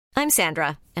I'm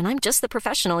Sandra, and I'm just the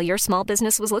professional your small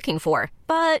business was looking for.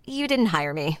 But you didn't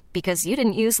hire me because you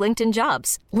didn't use LinkedIn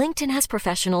Jobs. LinkedIn has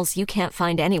professionals you can't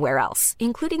find anywhere else,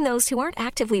 including those who aren't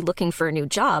actively looking for a new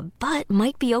job, but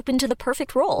might be open to the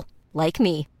perfect role, like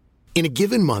me. In a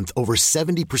given month, over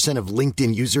 70% of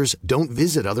LinkedIn users don't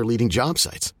visit other leading job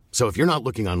sites. So if you're not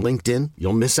looking on LinkedIn,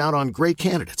 you'll miss out on great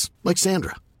candidates like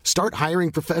Sandra. Start hiring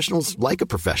professionals like a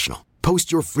professional.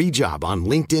 Post your free job on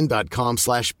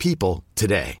linkedin.com/people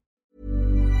today.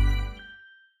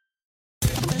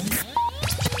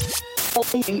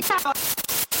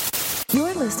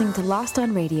 You're listening to Lost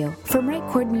on Radio from Right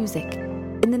Chord Music.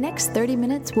 In the next 30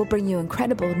 minutes, we'll bring you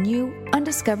incredible, new,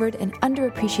 undiscovered, and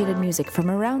underappreciated music from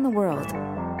around the world.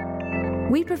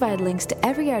 We provide links to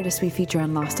every artist we feature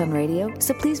on Lost on Radio,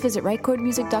 so please visit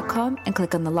rightchordmusic.com and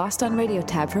click on the Lost on Radio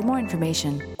tab for more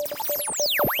information.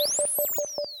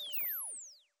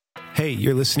 Hey,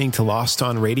 you're listening to Lost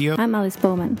on Radio. I'm Alice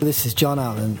Bowman. This is John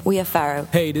Allen. We are Pharaoh.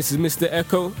 Hey, this is Mr.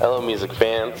 Echo. Hello, music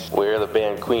fans. We're the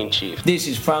band Queen Chief. This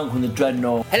is Frank from the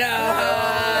Dreadnought. Hello!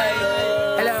 Hi!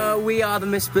 Hello, we are the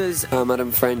Mispers. I'm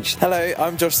Adam French. Hello,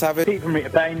 I'm Josh Savage. Pete from Rita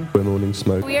Payne. We're Morning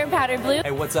Smoke. We are Powder Blue.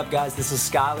 Hey, what's up, guys? This is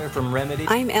Skylar from Remedy.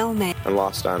 I'm Elme. And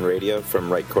Lost on Radio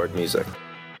from Right Chord Music.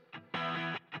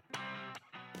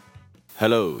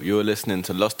 Hello, you are listening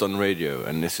to Lost on Radio,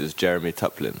 and this is Jeremy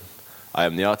Tuplin. I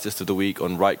am the Artist of the Week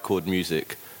on Right Chord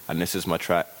Music, and this is my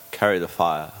track, Carry the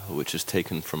Fire, which is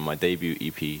taken from my debut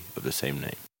EP of the same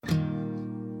name.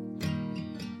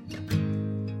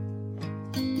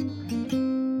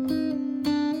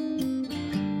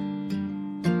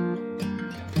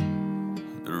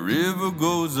 The river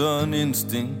goes on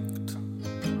instinct,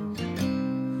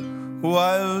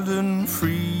 wild and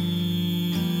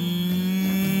free.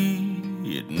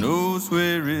 It knows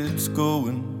where it's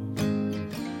going,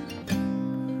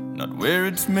 not where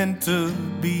it's meant to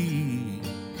be.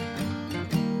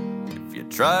 If you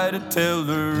try to tell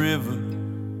the river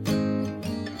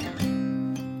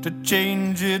to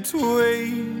change its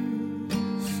ways,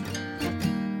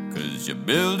 'cause you're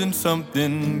building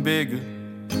something bigger,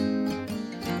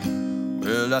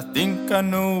 well, I think I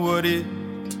know what it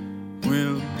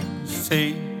will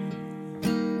say.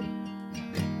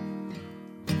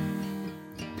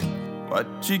 What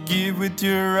you give with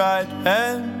your right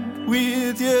hand,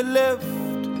 with your left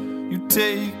you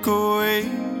take away.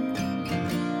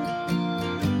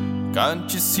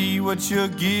 Can't you see what you're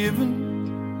giving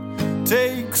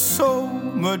takes so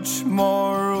much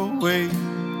more away?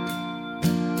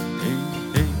 Hey,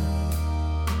 hey.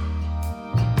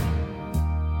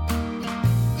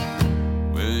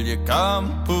 Well, you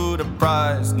can't put a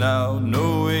price now,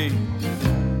 no way,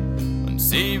 on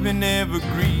saving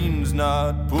evergreens,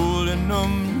 not pulling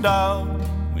them down.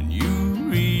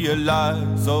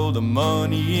 Realize all the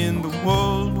money in the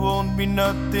world won't be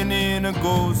nothing in a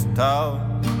ghost town.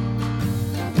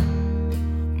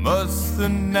 Must the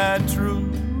natural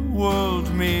world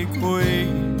make way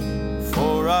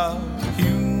for our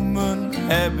human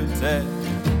habitat?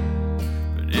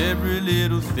 But every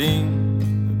little thing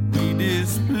that we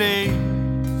displace,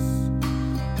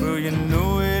 well, you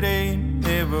know it ain't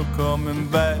never coming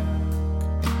back.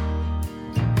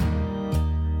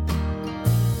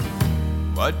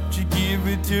 What you give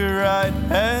with your right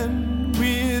hand,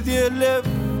 with your left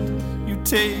you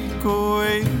take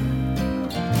away.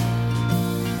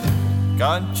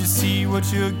 Can't you see what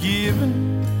you're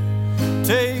giving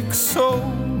takes so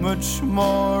much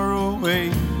more away?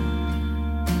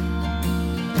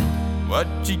 What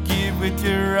you give with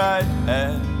your right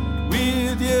hand,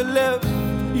 with your left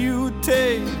you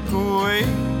take away.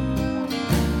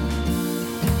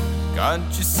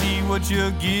 Can't you see what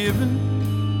you're giving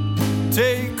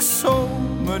takes so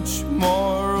much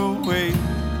more away?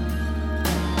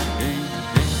 Hey,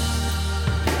 hey.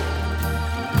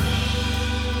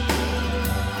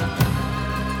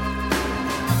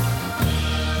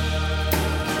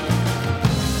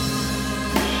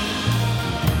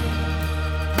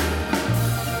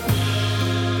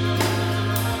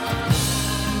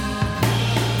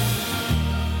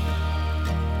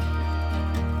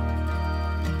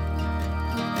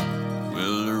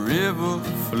 Well, the river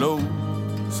flows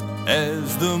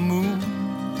as the moon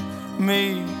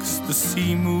makes the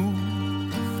sea move.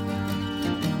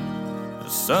 The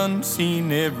sun's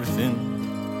seen everything.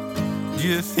 Do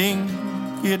you think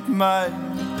it might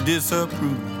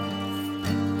disapprove?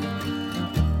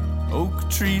 Oak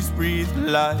trees breathe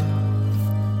life,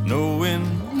 knowing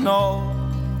all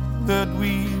that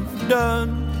we've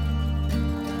done.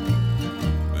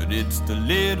 But it's the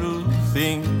little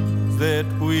things that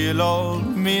we'll all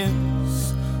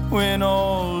miss when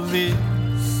all this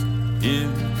is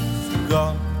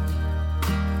gone.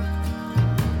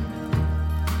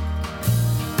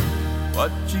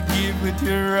 What you give with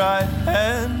your right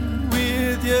hand,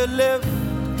 with your left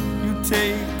you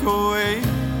take away.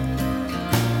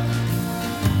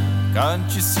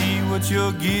 Can't you see what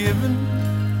you're giving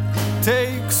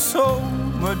takes so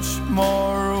much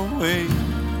more away?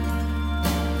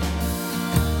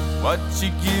 What you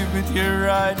give with your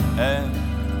right hand,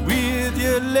 with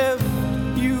your left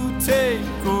you take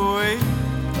away.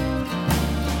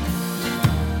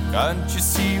 Can't you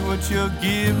see what you're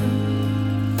giving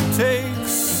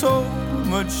takes so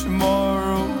much more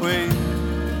away?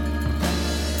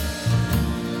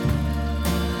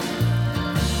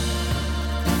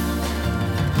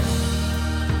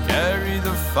 Carry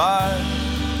the fire,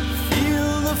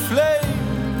 feel the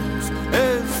flames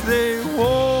as they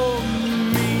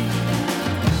warm me.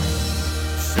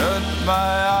 Shut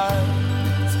my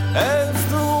eyes as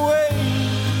the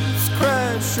waves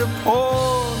crash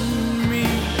upon me.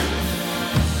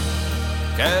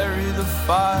 Carry the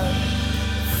fire,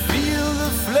 feel the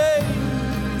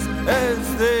flames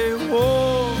as they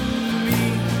warm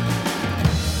me.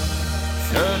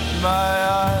 Shut my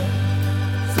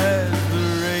eyes as the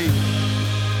rain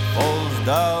falls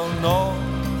down on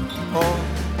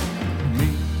me.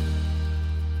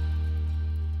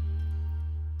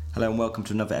 Hello and welcome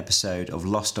to another episode of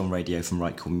Lost on Radio from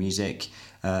Right Chord Music.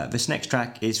 This next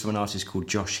track is from an artist called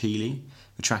Josh Healey.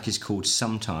 The track is called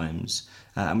Sometimes,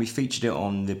 and we featured it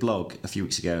on the blog a few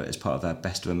weeks ago as part of our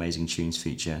Best of Amazing Tunes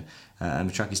feature. And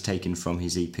the track is taken from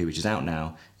his EP, which is out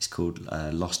now. It's called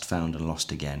Lost, Found and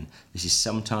Lost Again. This is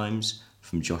Sometimes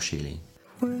from Josh Healey.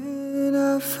 When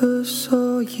I first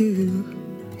saw you,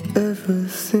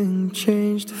 everything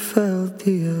changed. I felt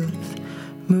the earth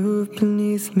move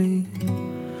beneath me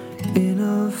in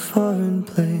a foreign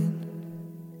plane.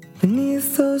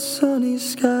 Beneath those sunny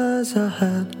skies, I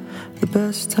had the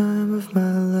best time of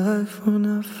my life when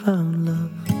I found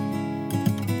love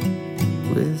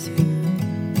with you.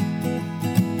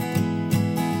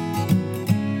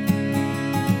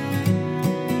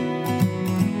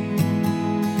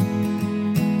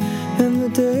 And the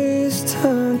days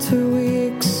turn to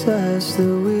weeks as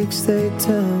the weeks they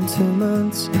turn to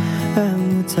months,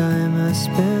 and the time I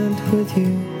spent with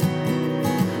you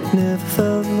never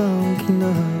felt long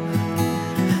enough.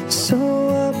 So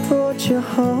I brought you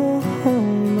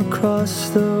home across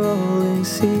the rolling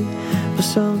sea, but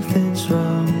something's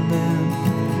wrong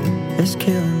and it's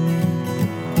killing me.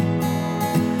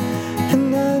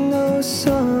 And I know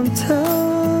sometimes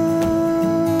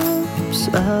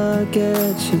I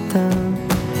get you down,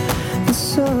 and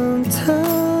sometimes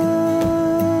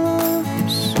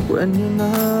when you're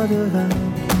not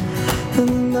around, and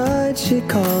the night she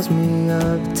calls me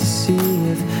up to see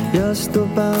if you're still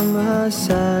by my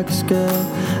side. 'Cause girl,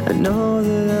 I know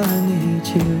that I need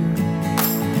you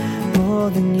more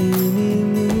than you need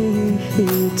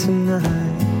me tonight.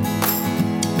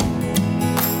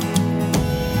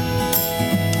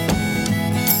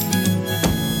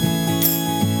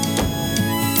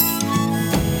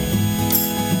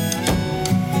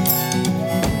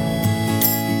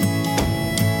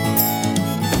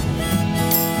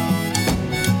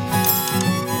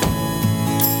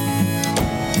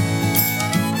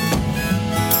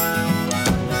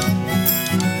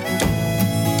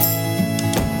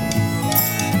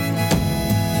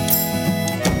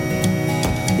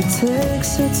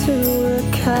 Takes her to a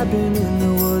cabin in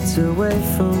the woods, away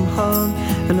from home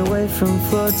and away from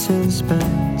floods, and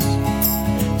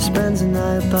spends a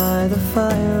night by the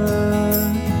fire.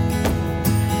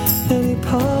 And he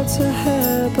parts her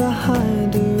hair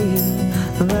behind her ear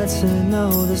and lets her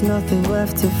know there's nothing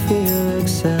left to fear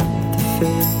except the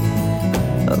fear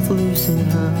of losing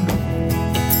her.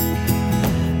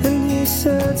 And he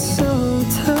said,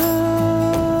 sometimes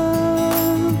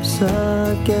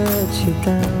I get you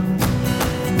down,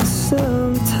 sometimes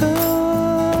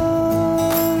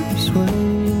when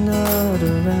you're not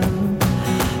around,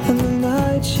 and the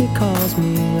night she calls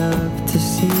me up to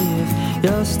see if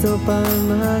you're still by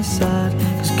my side.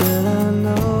 'Cause girl, I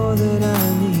know that I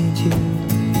need you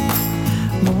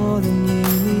more than you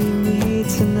need me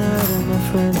tonight. And my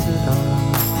friends are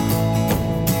gone,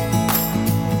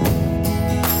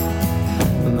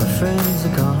 and my friends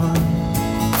are gone.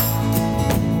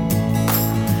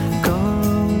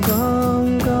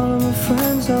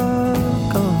 Friends are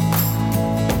gone.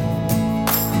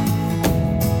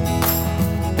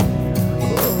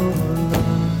 Oh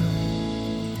Lord,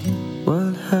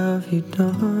 what have you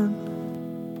done?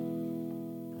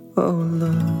 Oh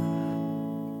Lord,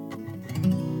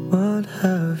 what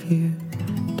have you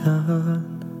done?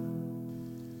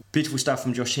 Beautiful stuff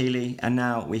from Josh Healey, and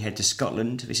now we head to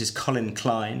Scotland. This is Colin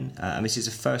Klein, and this is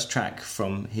the first track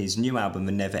from his new album,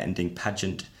 The Never Ending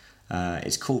Pageant.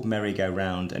 It's called Merry Go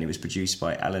Round, and it was produced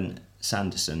by Alan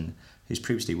Sanderson, who's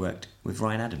previously worked with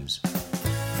Ryan Adams.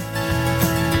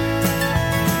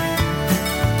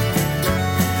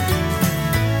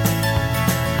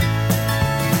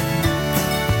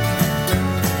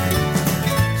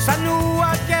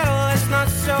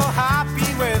 So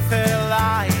happy with her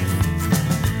life.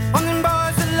 On them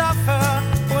boys that love her,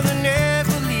 but they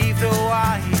never leave their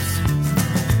wives.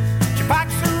 She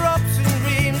packs her ups and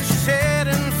dreams, she's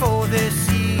heading for the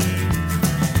sea,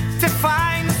 to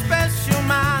find a special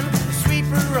man, to sweep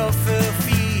her off her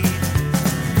feet.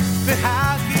 But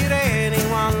how could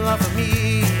anyone love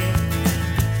me?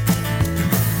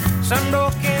 Some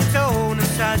broken tone and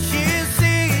such she'll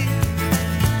see.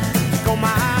 Go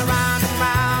my round and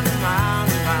round and round.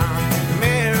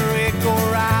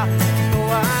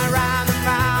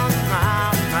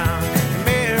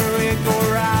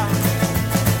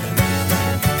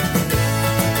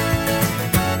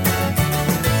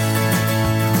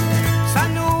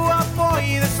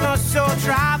 So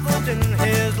traveled in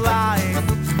his life,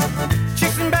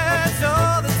 chasing birds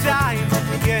all the time,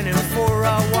 beginning for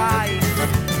a wife.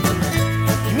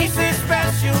 He meets a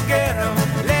special girl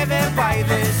living by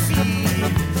the sea,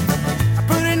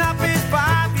 putting up his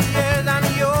barriers and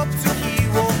he hopes he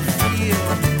won't feel.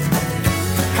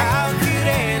 How could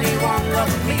anyone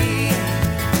love me?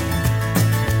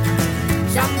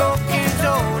 Some broken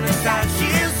tone is that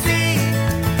she'll see.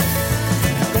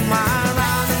 Go my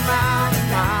round and round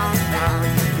and round.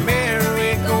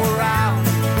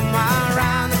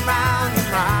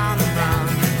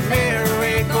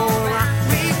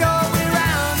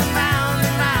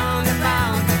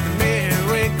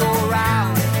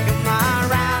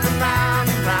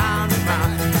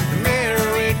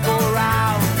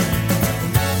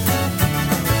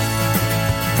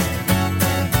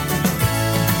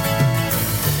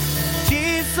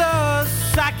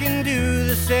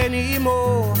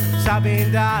 Anymore, so I've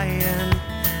been dying,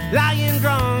 lying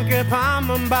drunk upon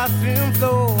my bathroom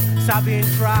floor. So I've been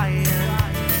trying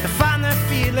to find the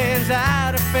feelings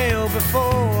that I felt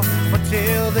before, but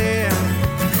till then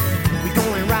we're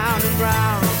going round and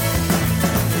round,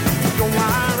 we're going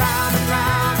round and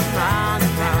round and round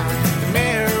and round, the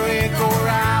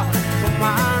merry-go-round, going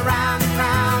round and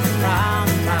round and round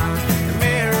and round, the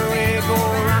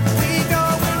merry-go-round. We go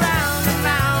round and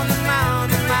round and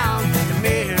round and round.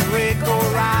 Go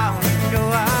round, go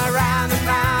around and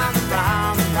round and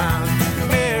round and round, the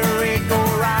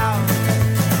merry-go-round.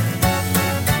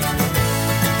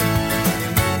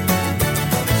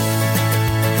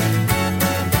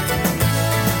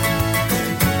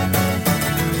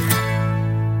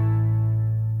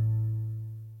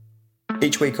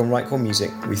 Each week on Right Chord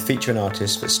Music, we feature an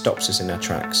artist that stops us in our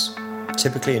tracks.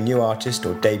 Typically a new artist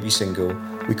or debut single,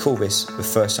 we call this the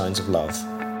First Signs of Love.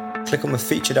 Click on the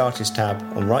Featured Artist tab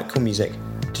on Right Chord Music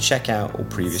to check out all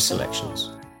previous selections.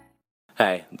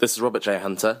 Hey, this is Robert J.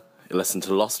 Hunter. You listen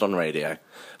to Lost on Radio.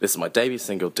 This is my debut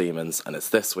single, Demons, and it's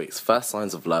this week's First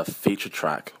Signs of Love featured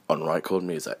track on Right Chord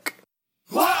Music.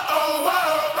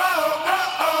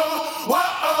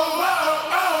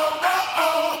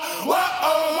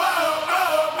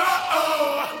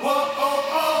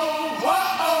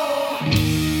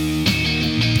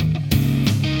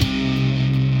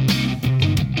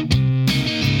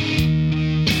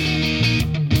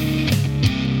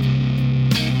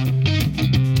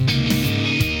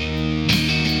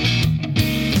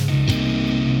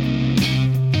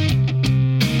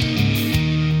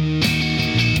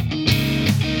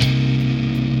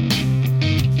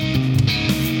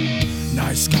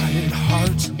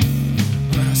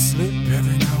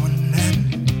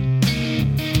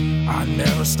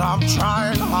 Stop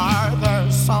trying hard,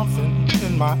 there's something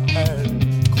in my head.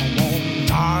 Come on,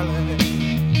 darling,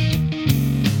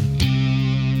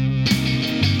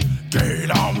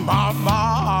 get on my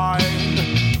mind.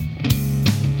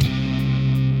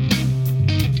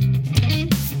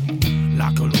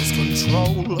 Like I lose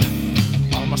control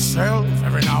of myself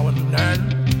every now and then.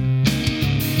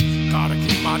 Gotta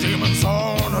keep my demons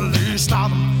on a leash, stop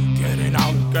them getting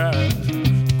out again.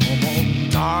 Come on,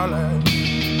 darling,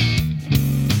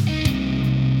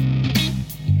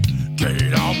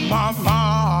 get on my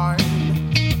mind.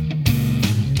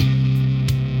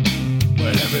 Well,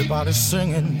 everybody's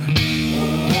singing.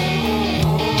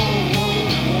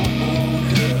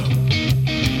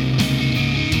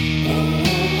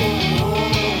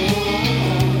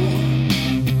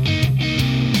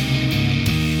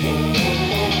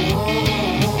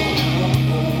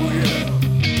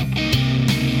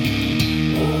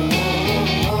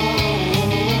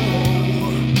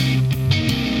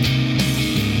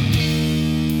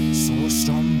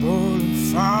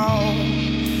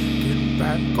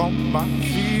 my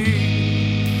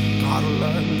feet. Gotta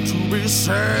learn to be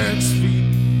 6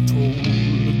 feet tall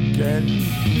again.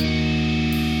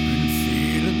 Been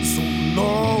feeling so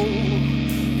low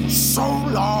for so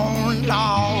long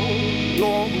now.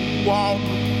 You're the one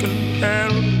who can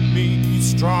help me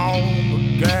strong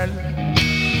again.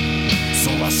 So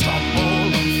I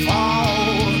stumble and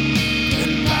fall,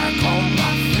 get back on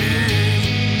my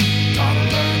feet. Gotta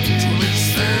learn to be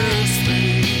 6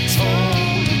 feet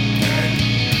tall again.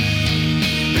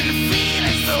 Been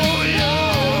feeling so low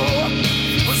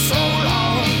for so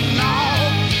long now.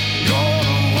 You're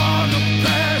the one who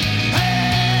can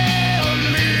help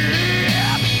me.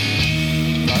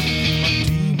 Got my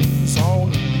demons on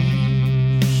the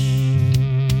leash.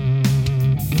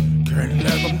 Can't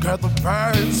let them get the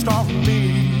best of me.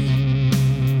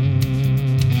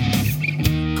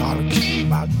 Gotta keep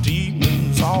my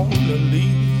demons on the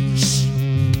leash.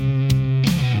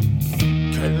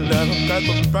 Can't let them get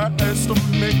the best of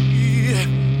me.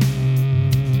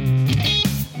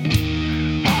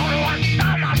 Only one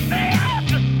time I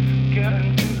feel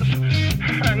getting this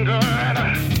anger and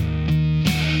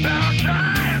I'm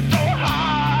trying so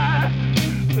hard,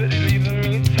 but it's leaving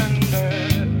me tender.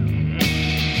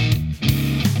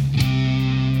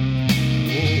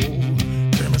 Oh,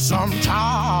 give me some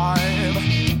time.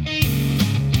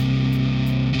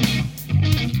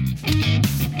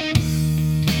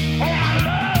 Oh my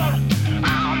love,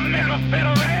 I'm in a bit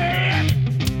of rage.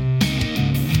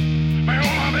 May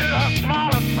wanna be the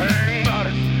smallest thing, but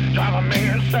it's driving me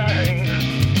insane.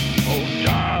 Oh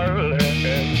darling,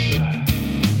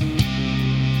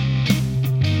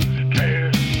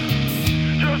 please,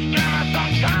 just give me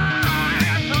some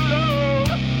time to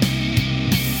love.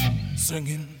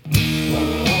 Singing.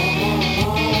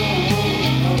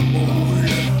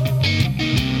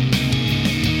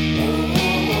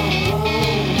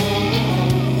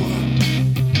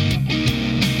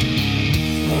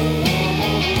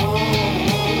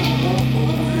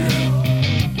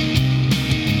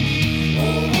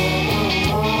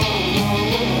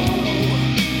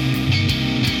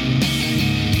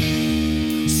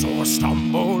 So I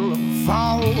stumble and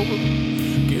fall,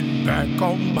 get back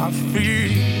on my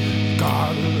feet.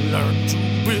 Gotta learn to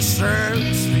be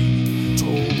 6 feet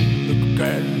tall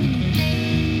again.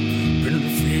 Been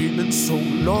feeling so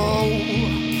low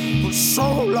for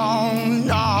so long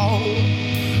now.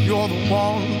 You're the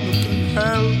one who can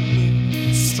help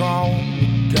me strong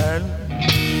again.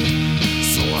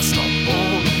 So I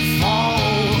stumble and fall,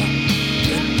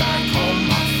 get back on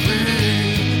my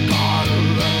feet. Gotta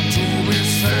learn to be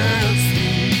 6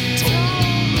 feet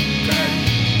tall again.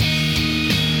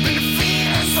 Been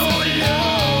feeling so low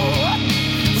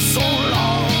for so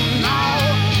long now.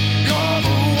 You're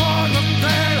the one who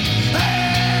can help.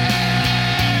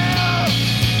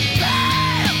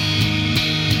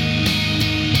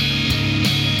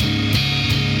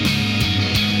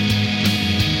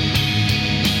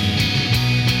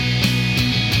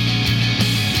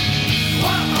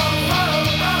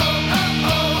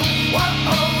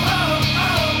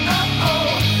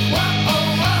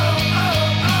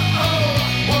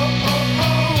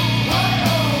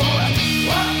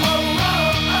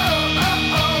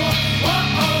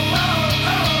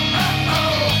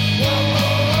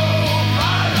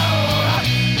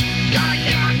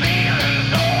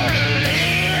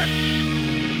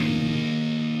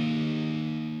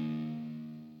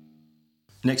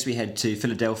 Next we head to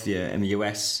Philadelphia in the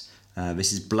US.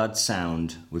 This is Blood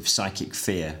Sound with Psychic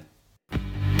Fear.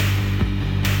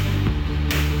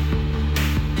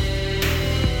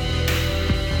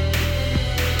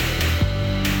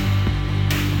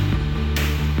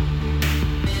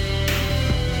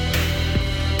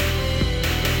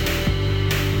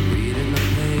 Reading the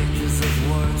pages of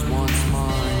words once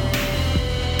mine.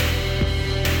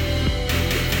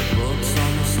 Books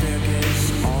on the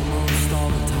staircase almost all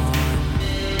the time.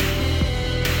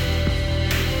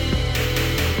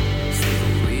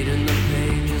 Still reading the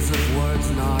pages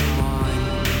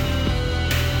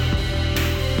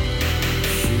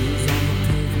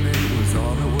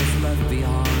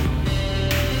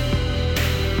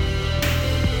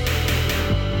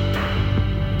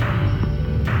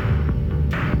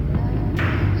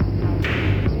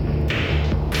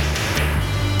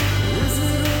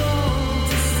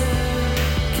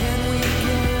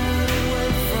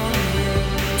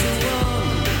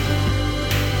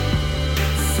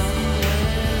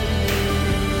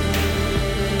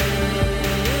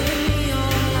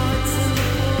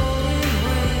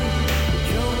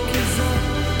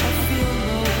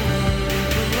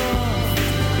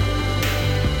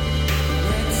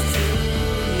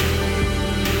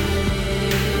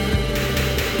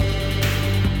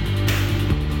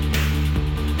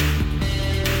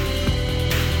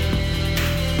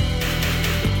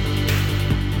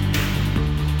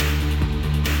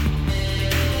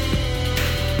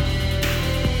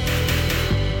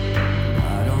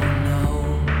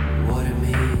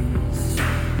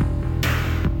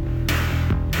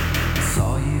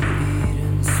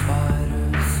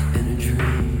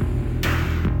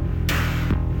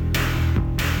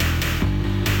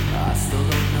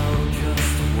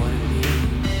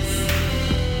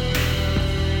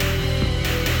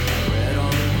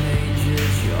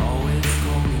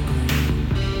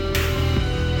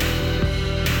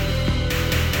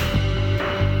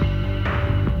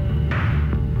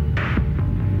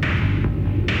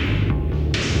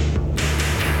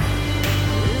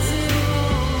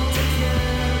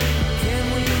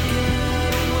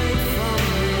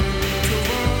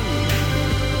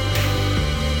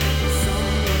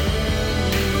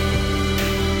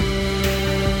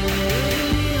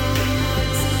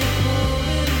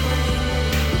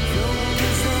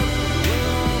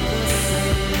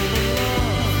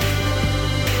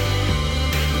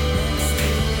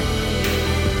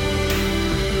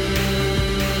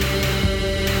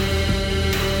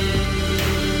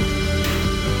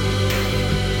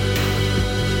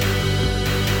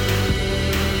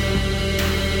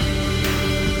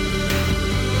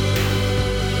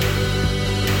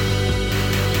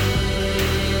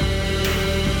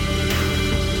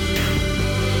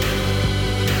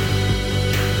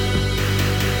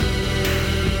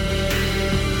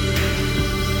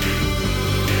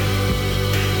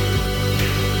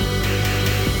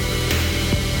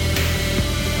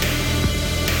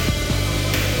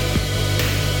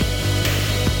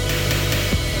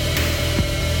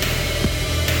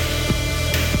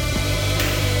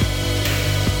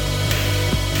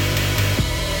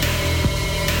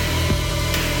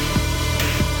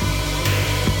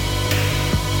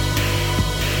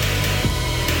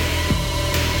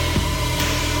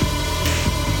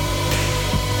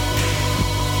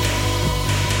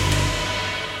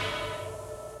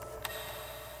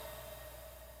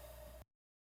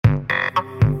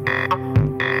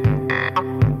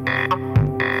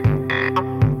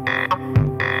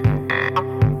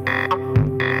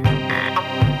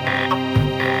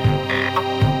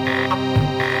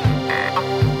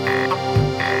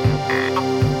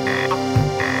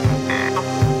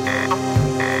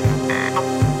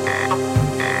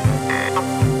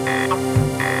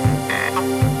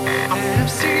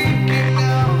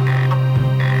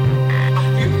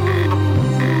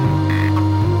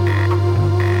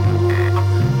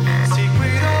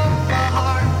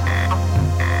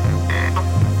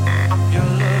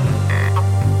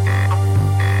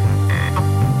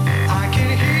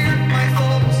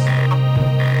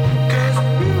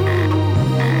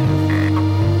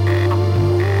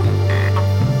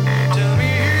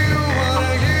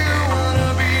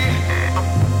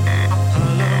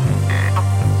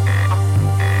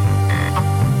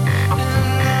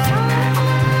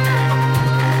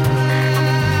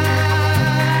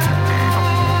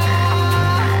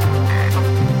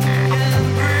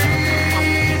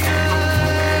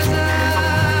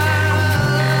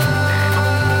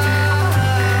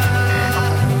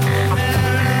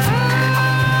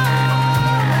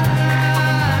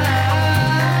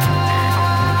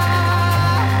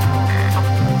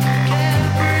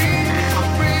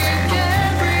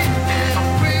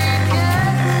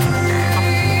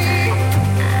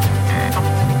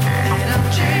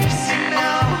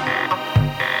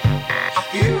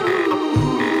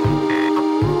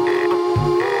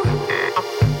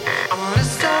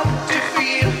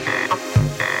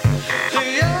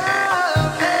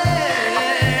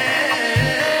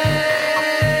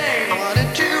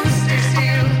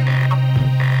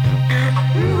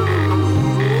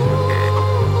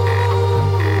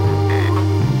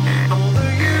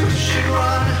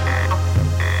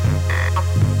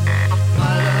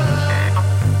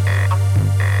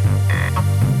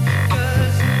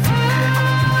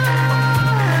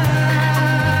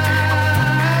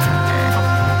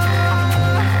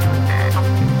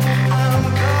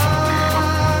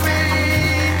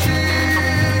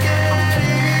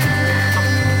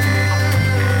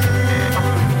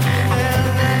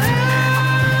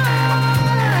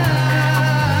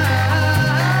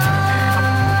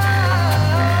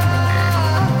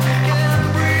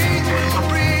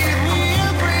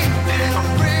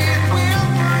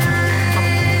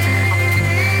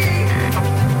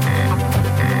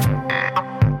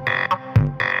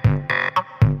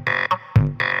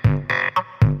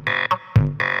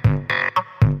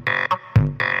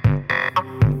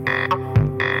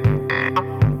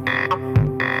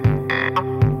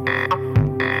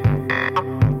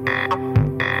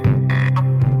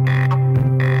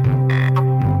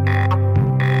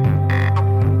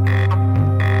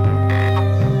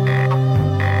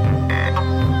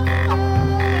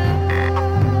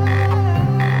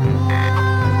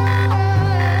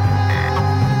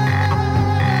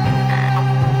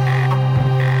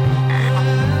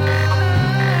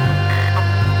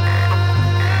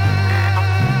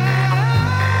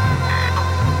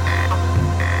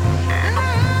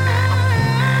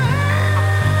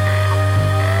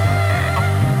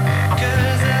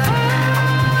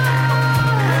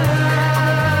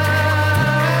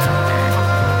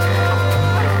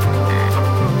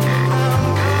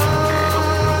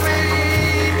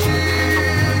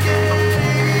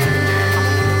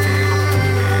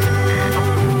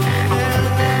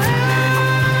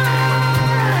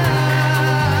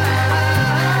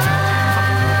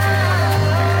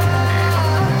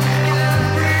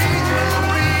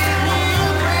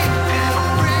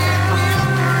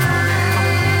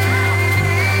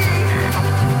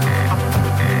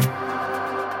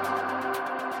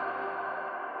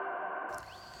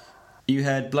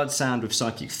Blood Sound with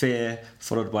Psychic Fear,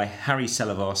 followed by Harry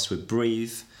Selavos with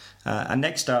Breathe. And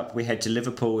next up, we head to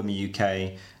Liverpool in the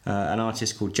UK, an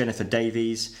artist called Jennifer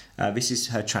Davies. This is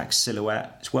her track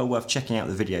Silhouette. It's well worth checking out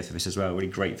the video for this as well, a really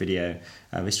great video.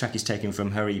 This track is taken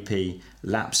from her EP,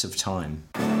 Lapse of Time.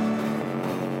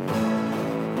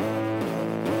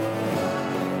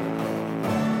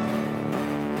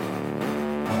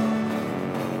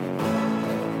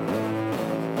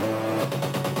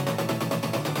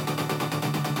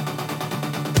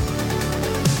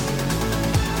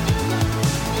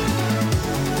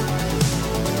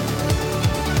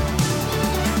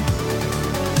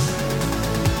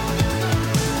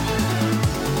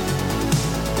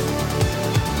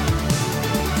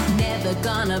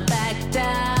 Gonna back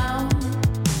down,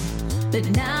 but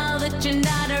now that you're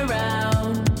not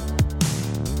around,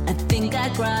 I think I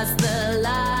crossed the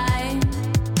line.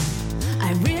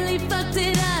 I really fucked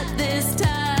it up this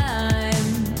time.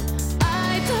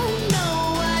 I don't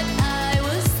know what I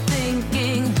was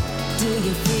thinking. Do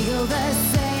you feel the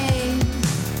same?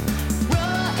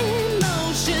 Raw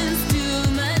emotions,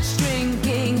 too much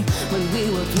drinking when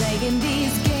we were playing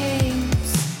these games.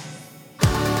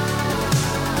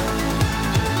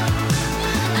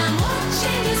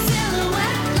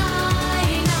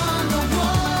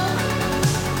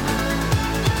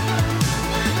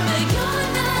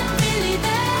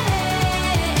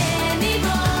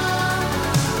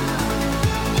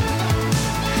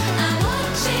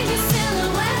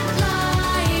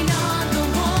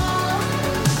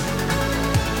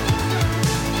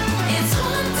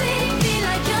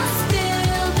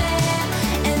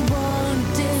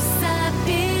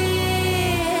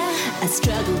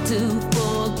 Struggle to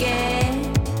forget,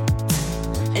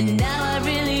 and now I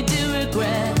really do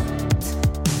regret.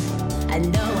 I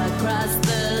know I crossed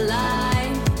the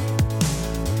line.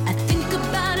 I think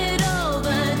about it all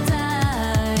the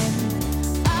time.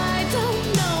 I don't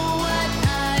know what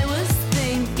I was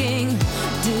thinking.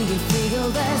 Do you feel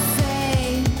the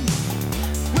same?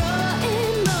 Raw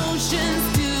emotions,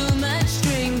 too much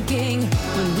drinking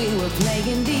when we were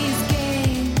playing these games.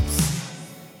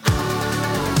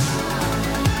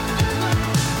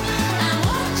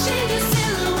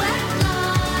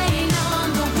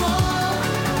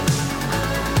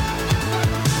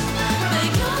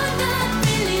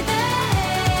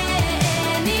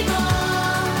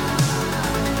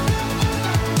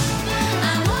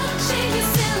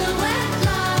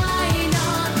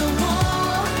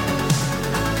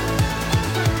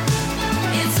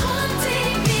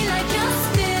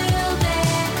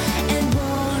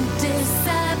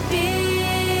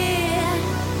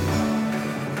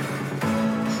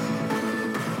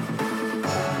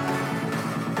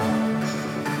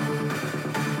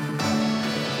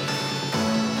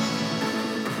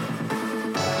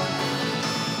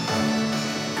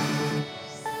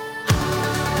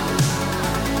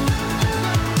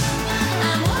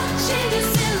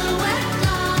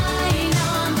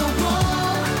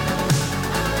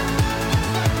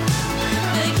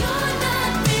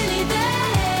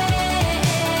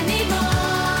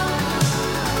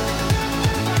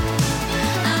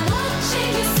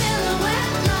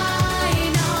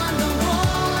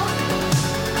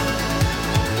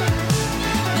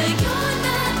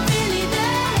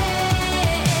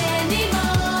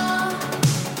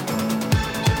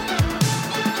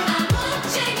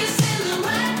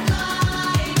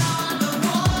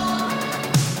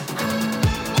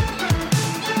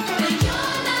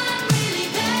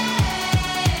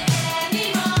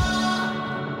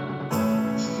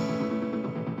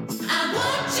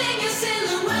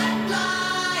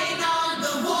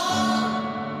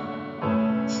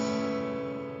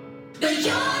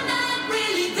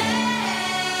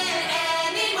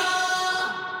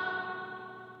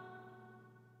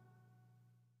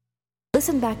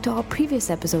 Listen back to all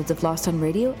previous episodes of Lost on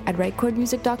Radio at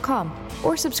rightchordmusic.com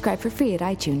or subscribe for free at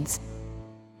iTunes.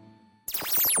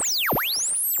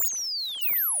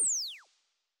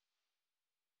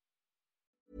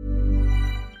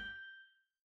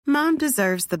 Mom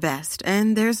deserves the best,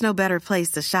 and there's no better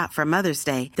place to shop for Mother's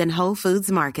Day than Whole Foods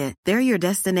Market. They're your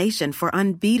destination for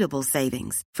unbeatable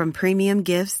savings, from premium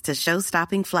gifts to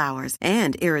show-stopping flowers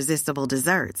and irresistible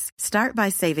desserts. Start by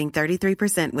saving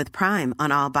 33% with Prime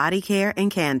on all body care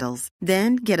and candles.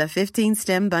 Then get a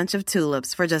 15-stem bunch of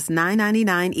tulips for just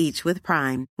 $9.99 each with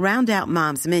Prime. Round out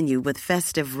Mom's menu with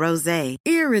festive rosé,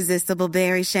 irresistible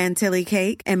berry chantilly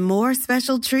cake, and more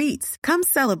special treats. Come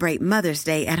celebrate Mother's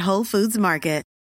Day at Whole Foods Market.